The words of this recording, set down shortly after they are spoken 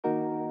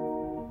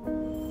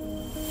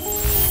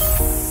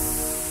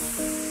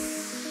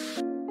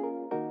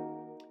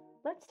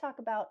talk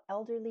about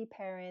elderly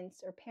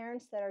parents or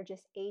parents that are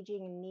just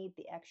aging and need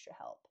the extra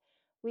help.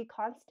 We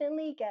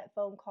constantly get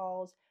phone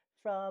calls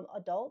from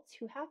adults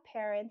who have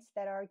parents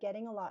that are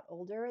getting a lot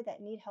older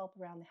that need help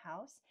around the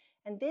house.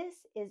 And this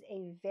is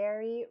a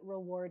very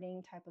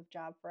rewarding type of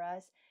job for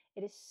us.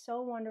 It is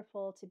so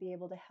wonderful to be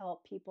able to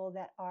help people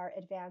that are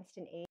advanced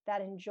in age,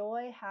 that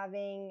enjoy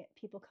having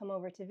people come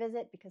over to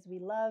visit because we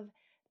love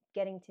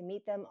getting to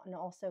meet them and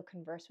also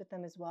converse with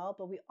them as well.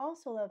 But we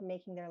also love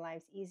making their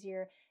lives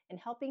easier and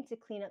helping to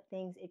clean up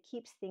things. It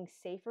keeps things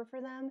safer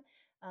for them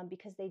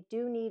because they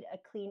do need a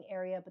clean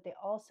area, but they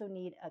also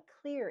need a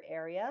clear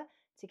area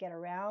to get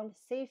around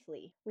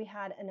safely. We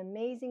had an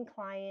amazing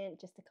client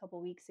just a couple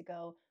weeks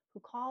ago who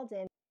called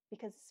in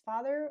because his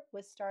father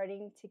was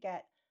starting to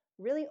get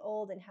really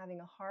old and having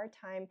a hard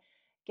time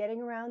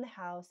getting around the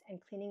house and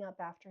cleaning up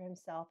after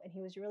himself. And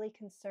he was really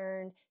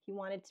concerned. He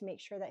wanted to make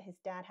sure that his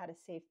dad had a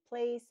safe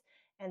place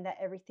and that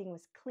everything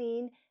was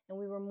clean. And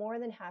we were more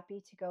than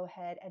happy to go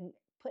ahead and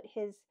put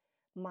his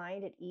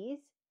mind at ease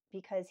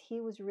because he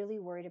was really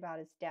worried about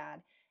his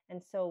dad.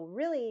 And so,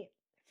 really,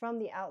 from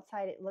the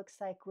outside, it looks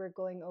like we're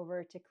going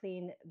over to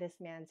clean this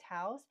man's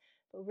house.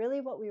 But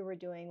really, what we were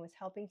doing was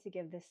helping to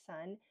give this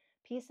son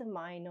peace of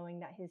mind, knowing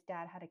that his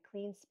dad had a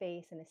clean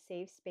space and a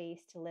safe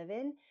space to live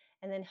in,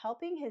 and then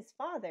helping his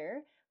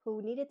father,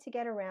 who needed to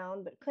get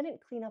around but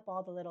couldn't clean up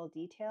all the little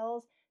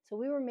details. So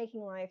we were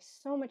making life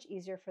so much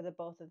easier for the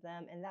both of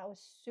them, and that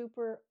was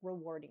super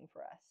rewarding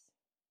for us.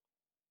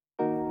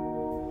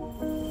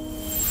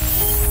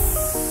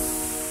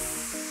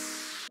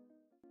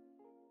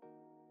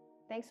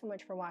 Thanks so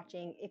much for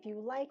watching. If you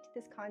liked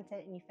this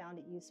content and you found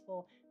it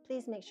useful,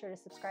 please make sure to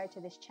subscribe to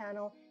this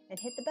channel and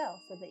hit the bell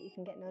so that you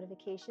can get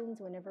notifications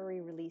whenever we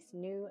release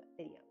new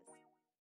videos.